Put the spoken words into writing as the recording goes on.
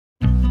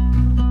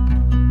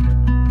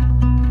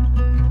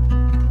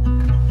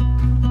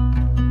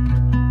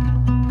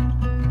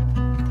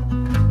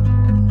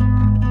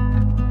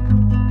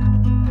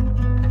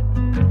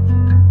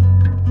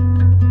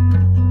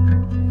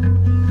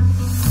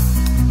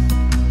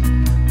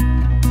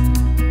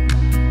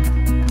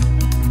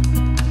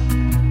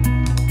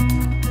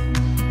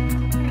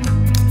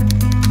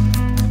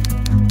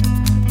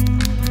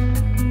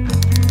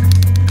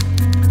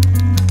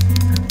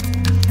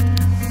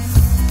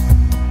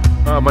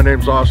My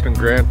name's Austin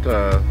Grant.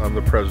 I'm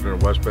the president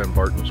of West Bend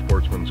Barton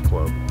Sportsman's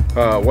Club.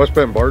 West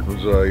Bend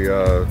Barton's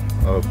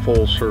a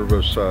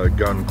full-service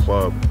gun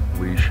club.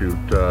 We shoot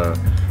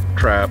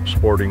trap,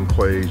 sporting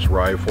clays,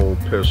 rifle,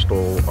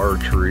 pistol,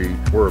 archery.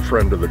 We're a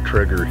friend of the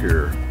trigger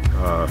here.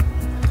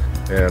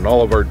 And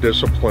all of our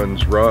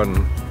disciplines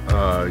run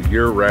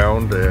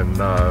year-round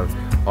and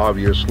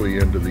obviously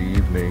into the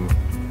evening,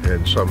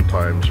 and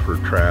sometimes for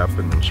trap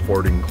and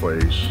sporting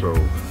clays. So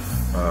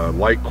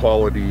light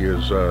quality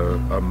is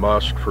a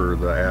must for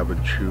the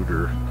avid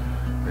shooter,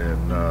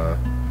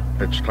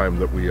 and it's time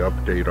that we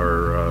update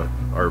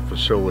our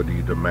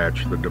facility to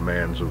match the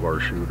demands of our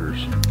shooters.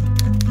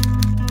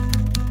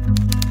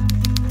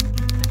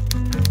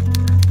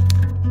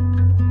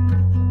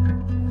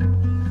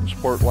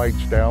 Sport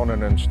lights down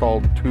and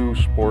installed 2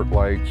 sport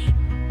lights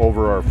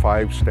over our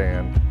 5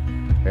 stand,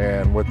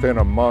 and within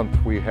a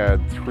month we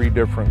had 3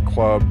 different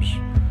clubs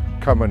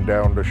coming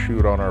down to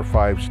shoot on our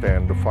 5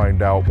 stand to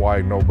find out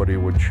why nobody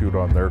would shoot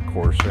on their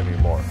course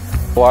anymore.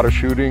 A lot of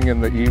shooting in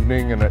the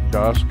evening and at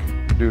dusk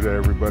due to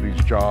everybody's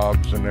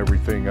jobs and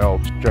everything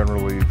else.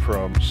 Generally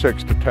from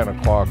 6 to 10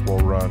 o'clock we'll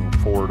run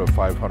 400 to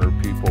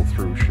 500 people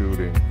through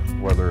shooting,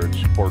 whether it's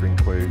sporting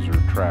clays or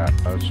trap.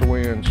 So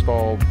we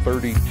installed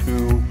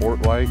 32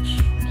 sport lights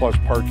plus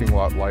parking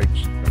lot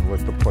lights and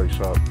lit the place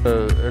up.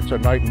 It's a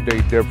night and day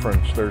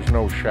difference. There's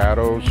no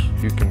shadows.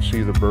 You can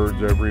see the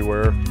birds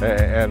everywhere,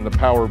 and the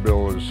power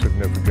bill is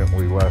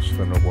significantly less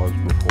than it was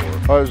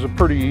before. It was a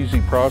pretty easy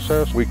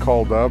process. We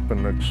called up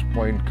and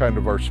explained kind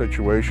of our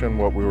situation,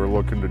 what we were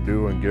looking to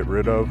do and get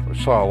rid of. I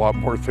saw a lot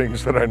more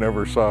things that I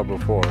never saw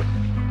before.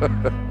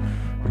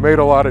 It made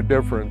a lot of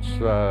difference,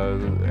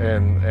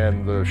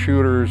 and the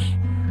shooters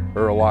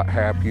are a lot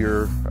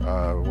happier.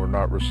 We're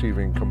not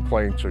receiving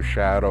complaints of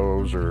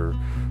shadows or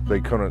they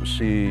couldn't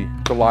see.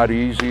 It's a lot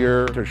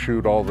easier to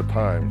shoot all the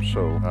time,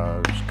 so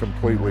it's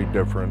completely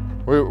different.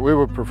 We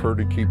would prefer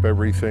to keep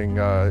everything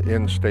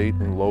in-state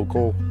and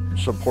local,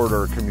 support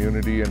our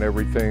community and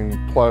everything,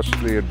 plus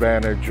the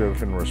advantage of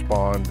can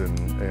respond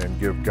and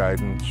give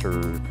guidance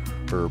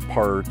or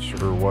parts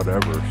or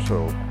whatever.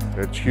 So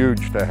it's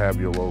huge to have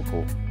you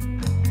local.